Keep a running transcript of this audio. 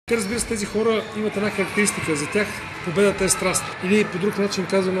Те, разбира се, тези хора имат една характеристика. За тях победата е страст. Или по друг начин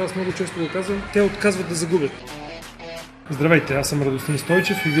казвам, аз много често го казвам, те отказват да загубят. Здравейте, аз съм Радосtin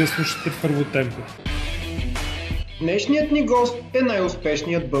Стоychev и вие слушате Първо темпо. Днешният ни гост е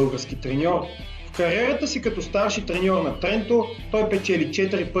най-успешният български треньор. В кариерата си като старши треньор на Тренто, той печели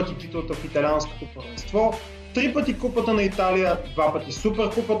 4 пъти титлата в италианското първенство, 3 пъти Купата на Италия, 2 пъти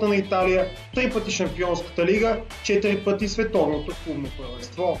Суперкупата на Италия, 3 пъти Шампионската лига, 4 пъти Световното клубно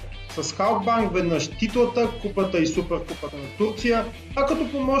първенство. С Халкбанк веднъж титлата, Купата и Суперкупата на Турция, а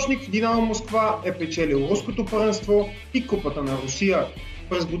като помощник в Динамо Москва е печелил Руското първенство и Купата на Русия.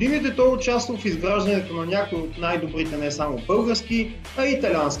 През годините той участвал в изграждането на някои от най-добрите не само български, а и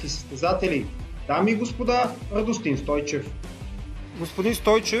италиански състезатели. Дами и господа, Радостин Стоychev. Господин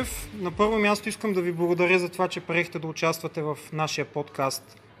Стойчев, на първо място искам да ви благодаря за това, че приехте да участвате в нашия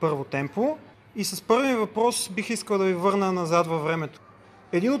подкаст Първо темпо. И с първия въпрос бих искал да ви върна назад във времето.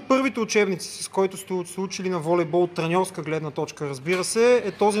 Един от първите учебници, с който сте се учили на волейбол от треньорска гледна точка, разбира се,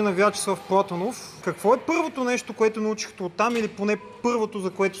 е този на Вyacheslav Platonov. Какво е първото нещо, което научихте оттам или поне първото, за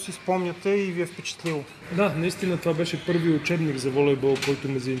което си спомняте и ви е впечатлило? Да, наистина това беше първият учебник за волейбол, който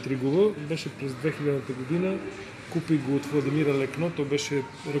ме заинтригува. Беше през 2000 година. Купих го от Владимира Лекно, той беше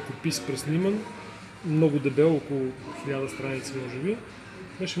ръкопис пресниман, много дебел, около 1000 страници може би.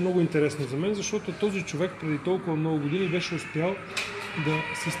 Беше много интересно за мен, защото този човек преди толкова много години беше успял да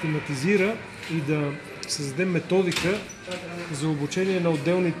систематизира и да създаде методика за обучение на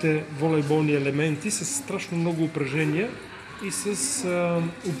отделните волейболни елементи с страшно много упражнения и с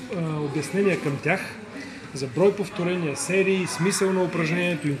обяснения към тях за брой повторения, серии, смисъл на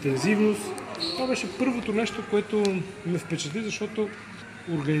упражнението, интензивност. Това беше първото нещо, което ме впечатли, защото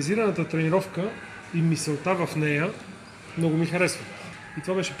организираната тренировка и мисълта в нея много ми харесва. И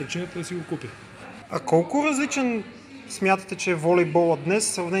това беше причината да си го купя. А колко различен смятате, че е волейболът днес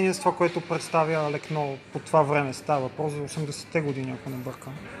в сравнение с това, което представя Лекно по това време? Става въпрос за 80-те години, ако не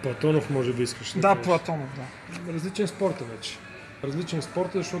бъркам. Платонов може би искаш. Да, Платонов, да. Различен спорт е вече. Различен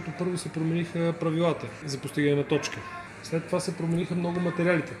спорт е, защото първо се промениха правилата за постигане на точка. След това се промениха много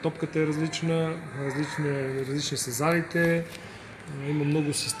материалите. Топката е различна, различни са залите, има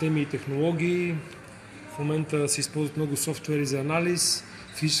много системи и технологии. В момента се използват много софтуери за анализ,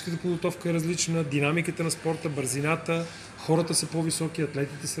 физическата подготовка е различна, динамиката на спорта, бързината, хората са по-високи,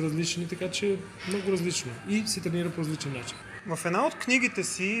 атлетите са различни, така че много различно и се тренира по различен начин. В една от книгите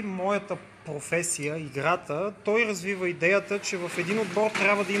си, Моята професия, играта, той развива идеята, че в един отбор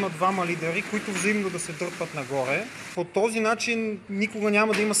трябва да има двама лидери, които взаимно да се дърпат нагоре. По този начин никога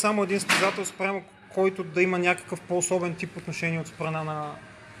няма да има само един състезател, спрямо който да има някакъв по-особен тип отношение от страна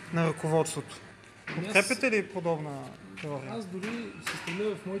на ръководството. Подкрепяте ли подобна теория? Аз дори се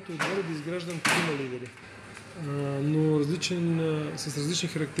стремя в моите отбори да изграждам трима лидери, но с различни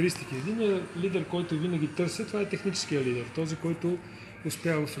характеристики. Един лидер, който винаги търся, това е техническия лидер. Този, който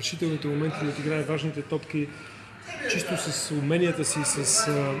успява в решителните моменти да отиграе важните топки, чисто с уменията си, с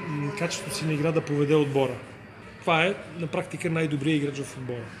качеството си на игра да поведе отбора. Това е на практика най-добрият играч в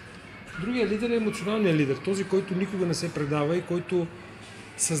отбора. Другия лидер е емоционалният лидер, този, който никога не се предава и който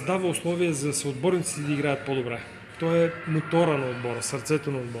създава условия за съотборниците да играят по-добре. Той е мотора на отбора,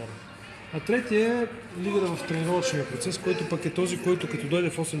 сърцето на отбора. А третия е лидера в тренировъчния процес, който пък е този, който като дойде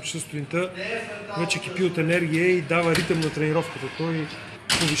в 8 часа сутринта, вече кипи от енергия и дава ритъм на тренировката. Той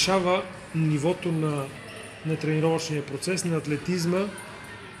повишава нивото на тренировъчния процес, на атлетизма,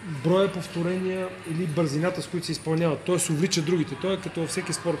 броя повторения или бързината, с които се изпълняват. Той се увлича другите. Той е като във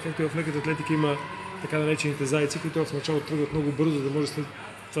всеки спорт, както и в леката атлетика има така наречените зайци, които в началото тръгват много бързо, за да може след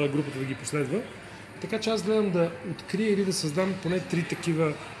това групата да ги последва. Така че аз гледам да открия или да създам поне 3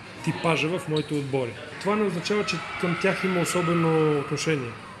 такива типажа в моите отбори. Това не означава, че към тях има особено отношение.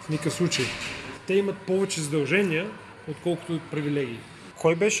 В никакъв случай. Те имат повече задължения, отколкото привилегии.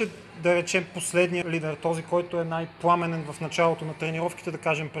 Кой беше, да речем, последният лидер, този, който е най-пламенен в началото на тренировките, да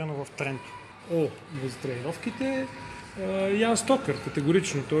кажем, примерно в Тренто? В тренировките Ян Стокър,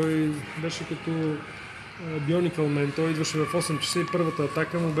 категорично. Той беше като Бионикъл мен. Той идваше в 8 часа и първата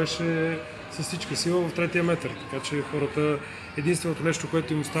атака му беше с всичка сила в третия метър. Така че хората, единственото нещо,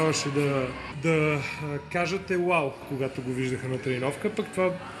 което им оставаше да кажат е вау, когато го виждаха на тренировка, пък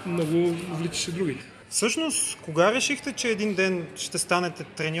това много вличаше другите. Всъщност, кога решихте, че един ден ще станете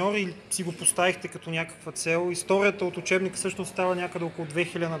треньор и си го поставихте като някаква цел? Историята от учебника всъщност става някъде около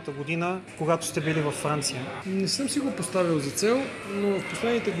 2000-та година, когато сте били във Франция. Не съм си го поставил за цел, но в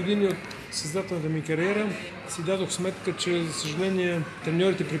последните години от създателната ми кариера си дадох сметка, че, за съжаление,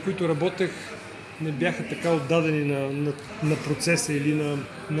 треньорите, при които работех, не бяха така отдадени на процеса или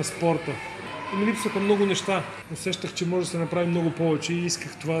на спорта. ми липсваха много неща. Усещах, че може да се направи много повече и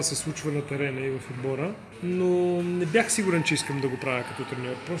исках това да се случва на терена и в отбора. Но не бях сигурен, че искам да го правя като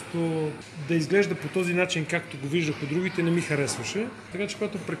треньор. Просто да изглежда по този начин, както го виждах от другите, не ми харесваше. Така че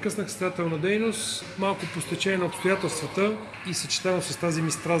когато прекъснах състезателна дейност, малко по стечение на обстоятелствата и съчетано с тази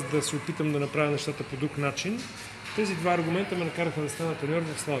ми страст да се опитам да направя нещата по друг начин, тези два аргумента ме накараха да стана треньор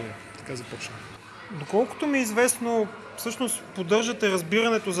в Славия. Така започнах. Доколкото ми е известно, всъщност поддържате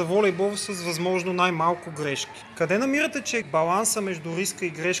разбирането за волейбол с възможно най-малко грешки. Къде намирате, че баланса между риска и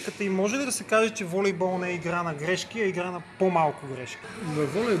грешката и може ли да се каже, че волейбол не е игра на грешки, а игра на по-малко грешки? В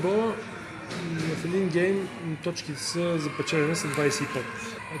волейбола в един гейм точките са за печелене са 25.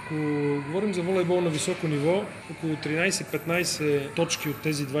 Ако говорим за волейбол на високо ниво, около 13-15 точки от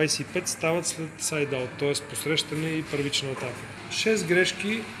тези 25 стават след сайд-аут, т.е. посрещане и първична атака. 6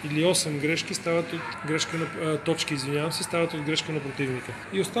 грешки или 8 грешки стават от грешка на точки, стават от грешка на противника.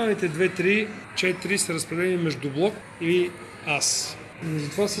 И останалите 2-3-4 са разпределени между блок и ас.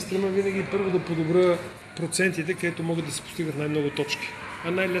 Затова се стремя винаги първо да подобря процентите, където могат да се постигат най-много точки.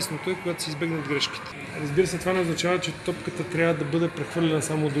 А най-лесното е, когато се избегнат грешките. Разбира се, това не означава, че топката трябва да бъде прехвърлена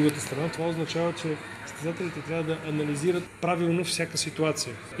само от другата страна. Това означава, че състезателите трябва да анализират правилно всяка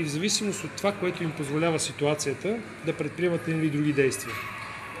ситуация. И в зависимост от това, което им позволява ситуацията, да предприемат едни или други действия.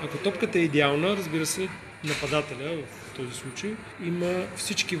 Ако топката е идеална, разбира се, нападателя в този случай има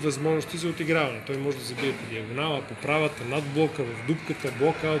всички възможности за отиграване. Той може да забие по диагонала, по правата, над блока, в дупката,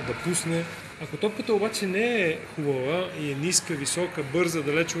 блокаут, да пусне. Ако топката обаче не е хубава и е ниска, висока, бърза,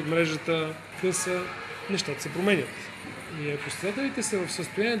 далече от мрежата, къса, нещата се променят. И ако състезателите са в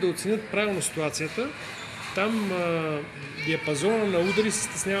състояние да оценят правилно ситуацията, там диапазона на удари се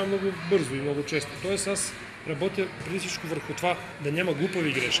стеснява много бързо и много често. Тоест аз работя преди всичко върху това да няма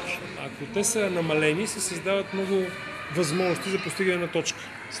глупави грешки. Ако те са намалени, се създават много възможности за постигане на точка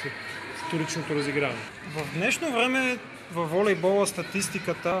след вторичното разиграване. В днешно време във волейбола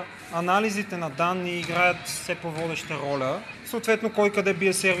статистиката, анализите на данни играят все по-водеща роля. Съответно, кой къде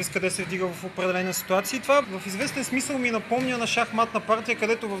бие сервис, къде се вдига в определена ситуация. И това в известен смисъл ми напомня на шахматна партия,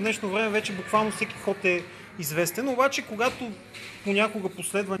 където в днешно време вече буквално всеки ход е известен. Обаче, когато понякога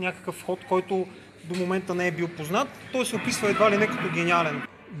последва някакъв ход, който до момента не е бил познат, той се описва едва ли не като гениален.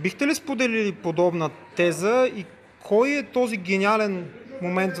 Бихте ли споделили подобна теза и кой е този гениален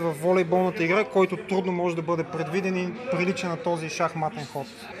момент в волейболната игра, който трудно може да бъде предвиден и прилича на този шахматен ход?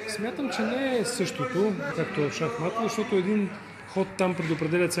 Смятам, че не е същото, както в шахмата, защото един ход там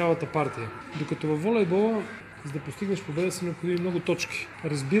предопределя цялата партия. Докато във волейбола, за да постигнеш победа, са необходими много точки.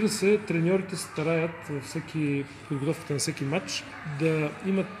 Разбира се, треньорите се стараят във подготовката на всеки матч да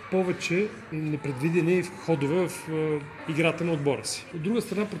имат повече непредвидени ходове в играта на отбора си. От друга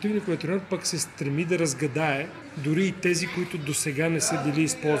страна, противниковият треньор пък се стреми да разгадае дори и тези, които досега не са били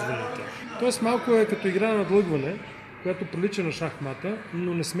използвани от тях. Тоест малко е като игра на надлъгване, която прилича на шахмата,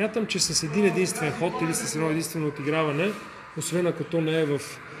 но не смятам, че с един единствен ход или с едно единствено отиграване, освен ако то не е в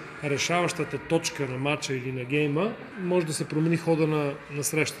решаващата точка на матча или на гейма, може да се промени хода на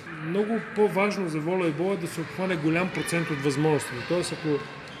среща. Много по-важно за волейбола е да се обхване голям процент от възможностите. Тоест, ако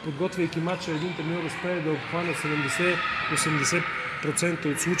подготвяйки матча, един треньор успее да обхване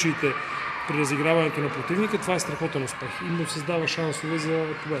 70-80% от случаите при разиграването на противника, това е страхотен успех и му създава шансове за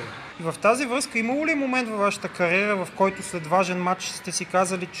победа. И в тази връзка имало ли момент във вашата кариера, в който след важен матч сте си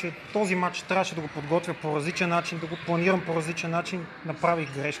казали, че този матч трябваше да го подготвя по различен начин, да го планирам по различен начин,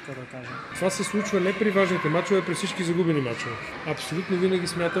 направих грешка, да кажем? Това се случва не при важните мачове, а при всички загубени мачове. Абсолютно винаги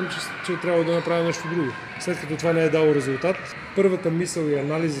смятам, че трябва да направя нещо друго. След като това не е дало резултат, първата мисъл и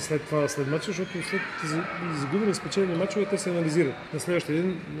анализа след мача, защото след загубени спечелени мачове те се анализират. На следващия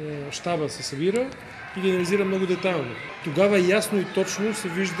ден щаба се събира и ги анализира много детайлно. Тогава ясно и точно се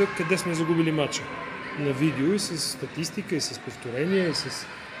вижда къде сме загубили мача. На видео и с статистика, и с повторения, и с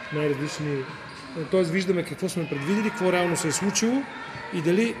най-различни... Тоест виждаме какво сме предвидели, какво реално се е случило и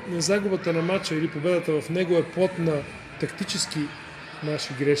дали загубата на мача или победата в него е плод на тактически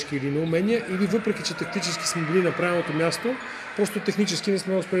наши грешки или неумения, или въпреки, че тактически сме били на правилното място, просто технически не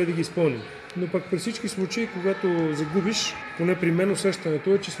сме успели да ги изпълним. Но пък при всички случаи, когато загубиш, поне при мен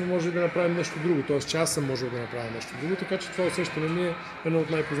усещането е, че сме можели да направим нещо друго, т.е. че аз съм можел да направя нещо друго, така че това усещане ми е едно от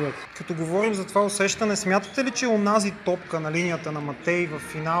най-познатите. Като говорим за това усещане, смятате ли, че онази топка на линията на Матей в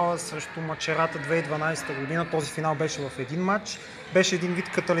финала срещу Мачерата 2012 година, този финал беше в един матч, беше един вид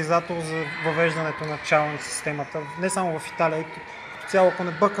катализатор за въвеждането на чалендж системата, не само в Италия, цяло, ако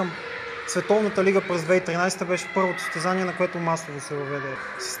не бъркам, Световната лига през 2013 беше първото състезание, на което масово се въведе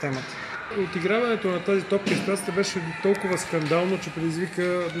системата. Отиграването на тази топка ситуацията беше толкова скандално, че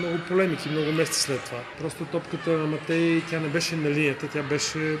предизвика много полемики, много месеци след това. Просто топката на Матей, тя не беше на линията, тя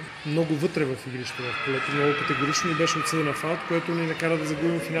беше много вътре в игрището, в полето, много категорично и беше отсъдена фаут, което ни накара да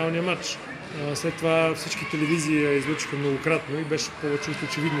загубим финалния матч. След това всички телевизии я излучиха многократно и беше повече от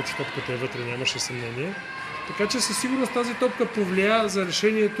очевидно, че топката е вътре, нямаше съмнение. Така че със сигурност тази топка повлия за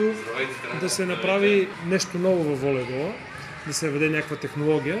решението да се направи нещо ново във волейбола, да се въведе някаква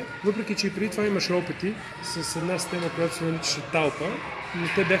технология, въпреки че и преди това имаше опити с една система, която се наричаше Талпа, но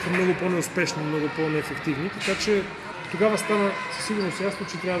те бяха много по-неуспешни, много по-неефективни, така че тогава стана със сигурност ясно,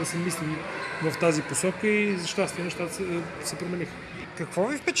 че трябва да се мисли в тази посока и за щастие нещата се промениха. Какво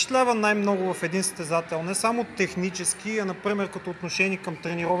ви впечатлява най-много в един състезател? Не само технически, а например като отношение към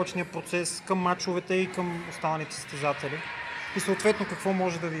тренировъчния процес, към мачовете и към останалите състезатели? И съответно какво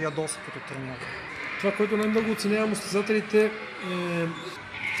може да ви ядоса като треньор? Това, което най-много оценявам от състезателите, е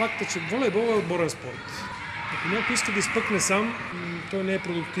факта, че волейбол е отборен спорт. Ако някой иска да изпъкне сам, той не е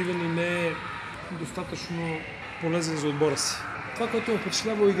продуктивен и не е достатъчно полезен за отбора си. Това, което ме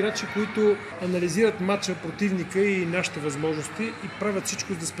впечатлява играчи, които анализират матча, противника и нашите възможности и правят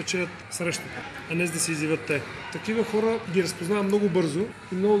всичко, за да спечелят срещата, а не за да се изявят те. Такива хора ги разпознавам много бързо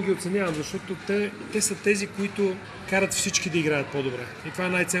и много ги оценявам, защото те са тези, които карат всички да играят по-добре. И това е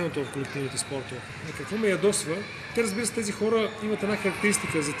най-ценното в колективните спортове. А какво ме ядосва? Те, разбира се, тези хора имат една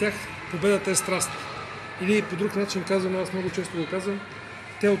характеристика. За тях победата е страст. Или по друг начин казвам, аз много често го казвам,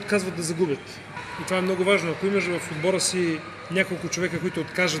 те отказват да загубят. И това е много важно. Ако имаш в отбора си няколко човека, които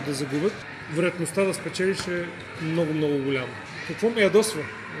откажат да загубят, вероятността да спечелиш е много голяма. Какво ме ядосва?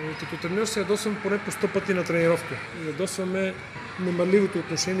 Като треньор се ядосвам поне по 100 пъти на тренировка. Ядосваме немарливото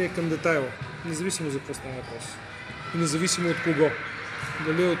отношение към детайла, независимо за какво става въпрос. И независимо от кого.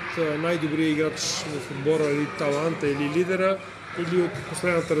 Дали от най-добрия играч в отбора, или таланта, или лидера, или от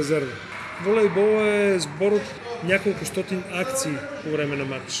последната резерва. Волейбол е сбор от няколко стотин акции по време на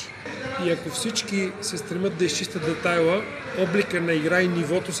матч. И ако всички се стремят да изчистят детайла, облика на игра и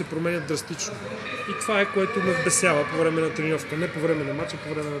нивото се променят драстично. И това е, което ме вбесява по време на тренировка. Не по време на матча,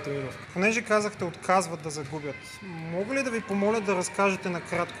 по време на тренировка. Понеже казахте, отказват да загубят. Мога ли да ви помоля да разкажете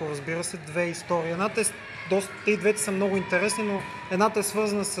накратко, разбира се, две истории? Едната е те и двете са много интересни, но едната е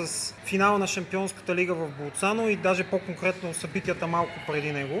свързана с финала на Шампионската лига в Болцано и даже по-конкретно събитията малко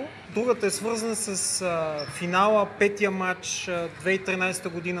преди него. Другата е свързана с финала, петия матч 2013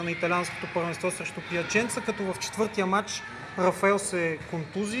 година на италианското първенство срещу Пиаченца, като в четвъртия матч Рафаел се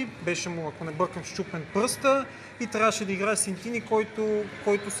контузи, беше му, ако не бъркам, счупен пръста и трябваше да играе Синтини,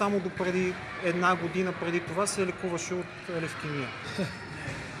 който само допреди една година преди това се лекуваше от левкемия.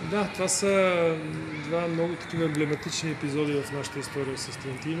 Да, това са два много такива емблематични епизоди в нашата история с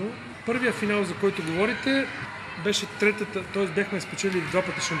Трентино. Първия финал, за който говорите, беше третата, т.е. бяхме спечелили два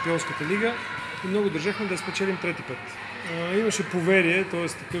пъти Шампионската лига и много държахме да я спечелим трети път. Имаше поверие, т.е.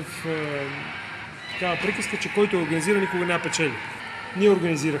 такава приказка, че който организира, никога не печели. Ние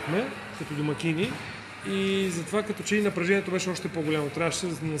организирахме като домакини и затова като че и напрежението беше още по-голямо. Трябваше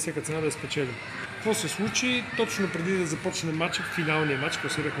на всяка цена да я спечелим. Какво се случи? Точно преди да започне матча, финалния матч,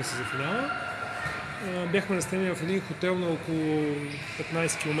 класирахме се за финала, бяхме настанени в един хотел на около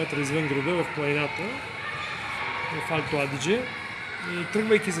 15 км извън града, в планината, в Алто Адидже. И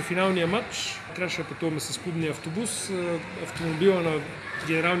тръгвайки за финалния матч, трябваше да пътуваме с клубния автобус. Автомобила на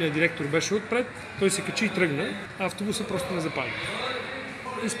генералния директор беше отпред, той се качи и тръгна, а автобусът просто не запали.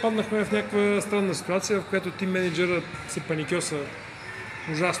 Изпаднахме в някаква странна ситуация, в която тим менеджерът се паникьоса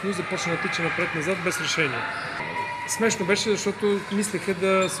ужасно и започна да тича напред-назад без решение. Смешно беше, защото мислеха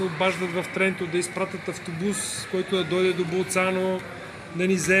да се обаждат в Тренто, да изпратят автобус, който да дойде до Болцано, да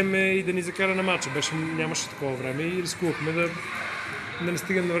ни вземе и да ни закара на матча. Нямаше такова време и рискувахме да не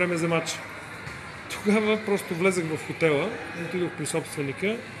стигам на време за матча. Тогава просто влезах в хотела, отидох при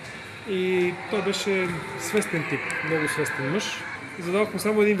собственика и той беше свестен тип, много свестен мъж. Задавах му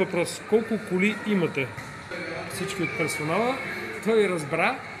само един въпрос. Колко коли имате? Всички от персонала. Той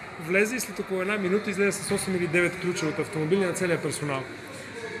разбра, влезе и след около една минута излезе с 8 или 9 ключа от автомобили на целия персонал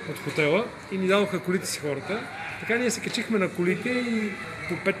от хотела и ни дадоха колите си хората. Така ние се качихме на колите и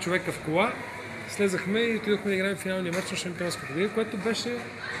по 5 човека в кола слезахме и отидохме да играем финалния матч на Шампионската лига, което беше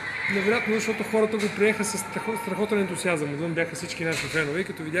невероятно, защото хората го приеха с страхотен ентусиазъм. Отвън бяха всички наши фенове и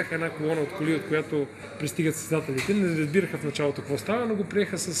като видяха една колона от коли, от която пристигат състезателите, не разбираха в началото какво става, но го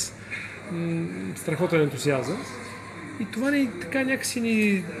приеха с страхотен ентусиазъм. И това така някакси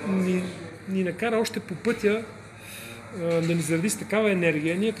ни накара още по пътя да ни заради с такава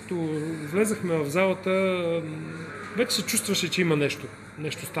енергия. Ние като влезахме в залата, вече се чувстваше, че има нещо.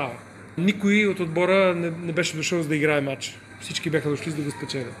 Нещо става. Никой от отбора не беше дошъл за да играе матч. Всички бяха дошли за да го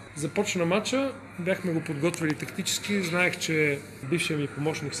спечелят. Започна матча, бяхме го подготвили тактически. Знаех, че бившият ми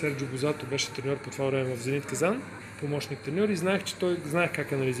помощник Серджо Бозато беше треньор по това време в Зенит Казан, помощник треньор, и знаех, че той знаех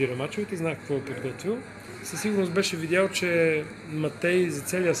как анализира мачовете, знаех какво е подготвил. Със сигурност беше видял, че Матей за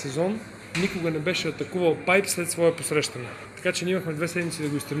целия сезон никога не беше атакувал пайп след свое посрещане. Така че ние имахме 2 седмици да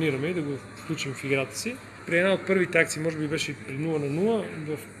го изтренираме и да го включим в играта си. При една от първите акции, може би беше при 0-0,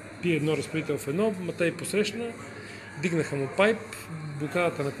 в P1 разпределител в 1, Матей посрещна, дигнаха му пайп,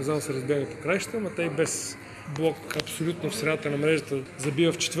 блокадата на Казан се разбяга по краища, Матей без блок абсолютно в средата на мрежата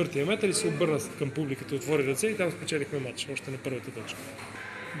забива в 4-тия метър и се обърна към публиката, отвори ръце и там спечелихме матч, още на първата точка.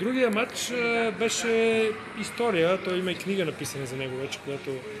 Другия матч беше история, той има и книга написана за него вече,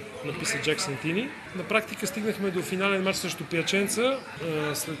 която написа Джак Сантини. На практика стигнахме до финален матч срещу Пиаченца,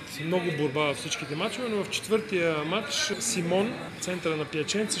 след много борба във всичките матчове, но в 4-тия матч Симон, центъра на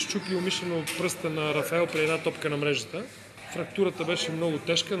Пиаченца, щупи умишлено пръста на Рафаел при една топка на мрежата. Фрактурата беше много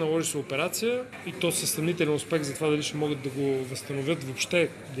тежка, наложи се операция и то със съмнителен успех за това дали ще могат да го възстановят въобще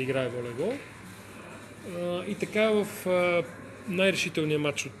да играе волейбол. И така в най-решителният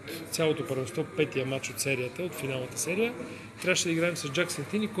матч от цялото първенство, 5-тия матч от серията, от финалната серия, трябваше да играем с Джак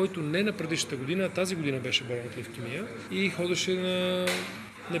Сантини, който не на предишната година, а тази година беше болен от левкемия и ходеше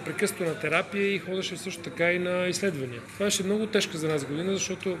непрекъснато на терапия и ходеше също така и на изследвания. Това беше много тежка за нас година,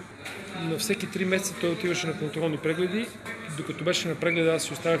 защото на всеки 3 месеца той отиваше на контролни прегледи. Докато беше на прегледа, аз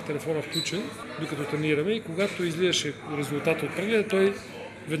си оставях телефона включен, докато тренираме, и когато излизаше резултата от прегледа, той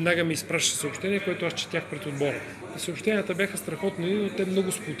веднага ми изпращаше съобщение, което аз четях пред отбора. И съобщенията бяха страхотни, но те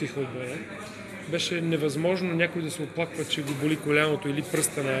много сплотиха отбора. Беше невъзможно някой да се оплаква, че го боли коляното или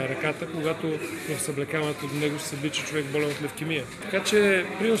пръста на ръката, когато в съблекаването до него се съблича човек болен от левкемия. Така че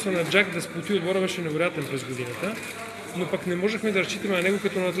приноса на Джак да сплоти отбора беше невероятен през годината, но пък не можехме да разчитаме на него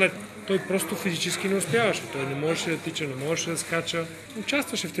като на атлет. Той просто физически не успяваше. Той не можеше да тича, не можеше да скача.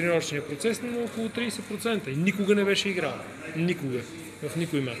 Участваше в тренировъчния процес, но около 30% и никога не беше играл. Никога. В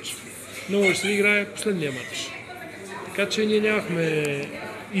никой матч. Но може да играе последния матч. Така че ние нямахме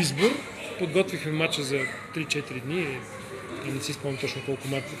избор. Подготвихме матча за 3-4 дни. Не си спомням точно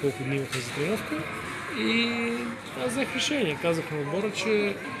колко дни имахме за тренировка. И аз взех решение. Казах на отбора,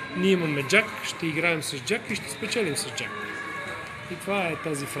 че ние имаме Джак, ще играем с Джак и ще спечелим с Джак. И това е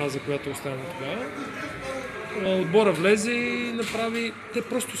тази фраза, която остана тогава. Отбора влезе и направи... Те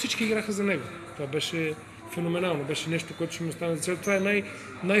просто всички играха за него. Това беше феноменално. Беше нещо, което ще ми остане за цел. Това е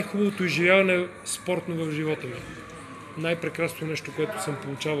най-хубавото изживяване спортно в живота ми. Най-прекрасното нещо, което съм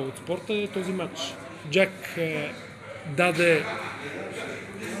получавал от спорта, е този матч. Джак даде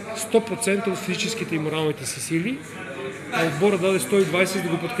 100% от физическите и моралните си сили, а отбора даде 120 да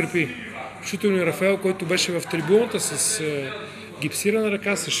го подкрепи. Включително и Рафаел, който беше в трибуната с гипсирана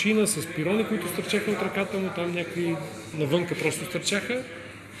ръка, с шина, с пирони, които стърчаха от ръката му, там някакви навънка просто стърчаха,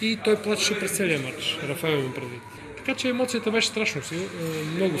 и той плачеше през целия матч. Рафаел им преди. Така че емоцията беше страшно силна,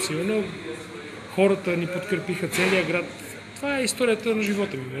 много силна. Хората ни подкрепиха, целия град. Това е историята на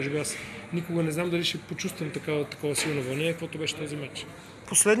живота ми. Може би аз никога не знам дали ще почувствам такова силно вълнение, каквото беше този матч.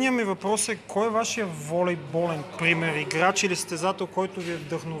 Последният ми въпрос е: кой е вашия волейболен пример, играч или състезател, който ви е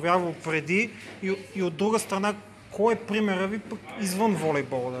вдъхновявал преди, и от друга страна, кой е примера ви пък извън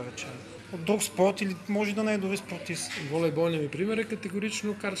волейбола, да речем? От друг спорт или може да не е дори спортист? Волейболният ми пример е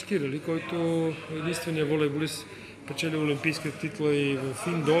категорично Карл Скирали, който е единственият волейболист, печели олимпийска титла и в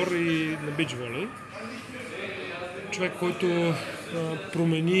индор, и на бич волей. Човек, който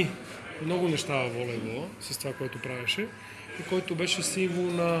промени много неща в волейбола с това, което правеше, и който беше символ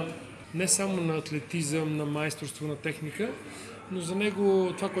на не само на атлетизъм, на майсторство, на техника, но за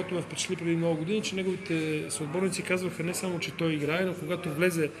него това, което ме впечатли преди много години, че неговите съотборници казваха не само, че той играе, но когато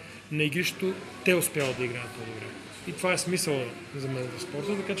влезе на игрището, те успяват да играят по-добре. И това е смисъл за мен в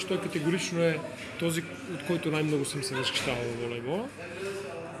спорта, така че той категорично е този, от който най-много съм се възхищавал в волейбола.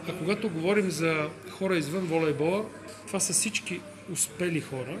 А когато говорим за хора извън волейбола, това са всички успели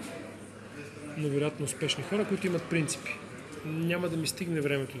хора, невероятно успешни хора, които имат принципи. Няма да ми стигне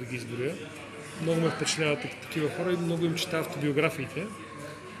времето да ги изброя. Много ме впечатляват такива хора и много им чета автобиографиите.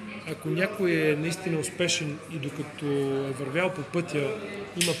 Ако някой е наистина успешен и докато е вървял по пътя,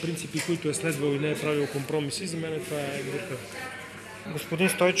 има принципи, които е следвал и не е правил компромиси, за мен това е върха. Господин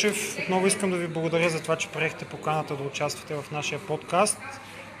Стойчев, отново искам да ви благодаря за това, че приехте поканата да участвате в нашия подкаст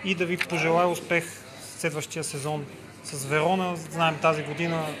и да ви пожелая успех следващия сезон с Верона. Знаем, тази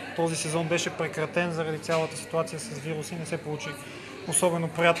година този сезон беше прекратен заради цялата ситуация с вируса и не се получи особено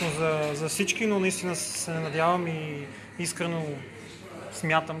приятно за всички, но наистина се надявам и искрено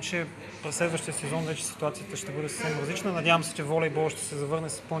смятам, че през следващия сезон вече ситуацията ще бъде съвсем различна. Надявам се, че волейбол ще се завърне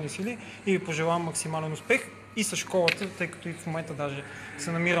с пълни сили и ви пожелавам максимален успех и с школата, тъй като и в момента даже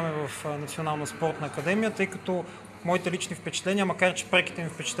се намираме в Национална спортна академия, тъй като моите лични впечатления, макар че преките ми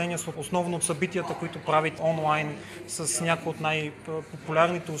впечатления са основно от събитията, които правят онлайн с някои от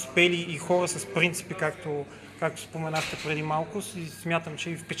най-популярните успели и хора с принципи, както споменахте преди малко, и смятам, че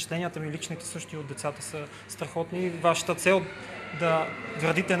и впечатленията ми личните също и от децата са страхотни. Вашата цел да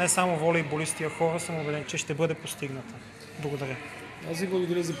градите не само волейболисти, а хора, съм убеден, че ще бъде постигната. Благодаря. Аз ви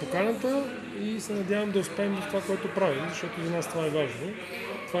благодаря за поканата и се надявам да успеем в това, което правим, защото за нас това е важно.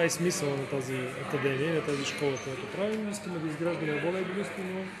 Това е смисъл на тази академия, на тази школа, която правим. Искаме да изграждаме волейболисти,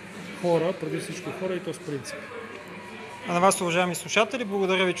 но хора, преди всичко хора и то с принцип. А на вас, уважаеми слушатели,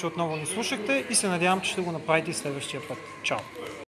 благодаря ви, че отново ни слушахте и се надявам, че ще го направите и следващия път. Чао!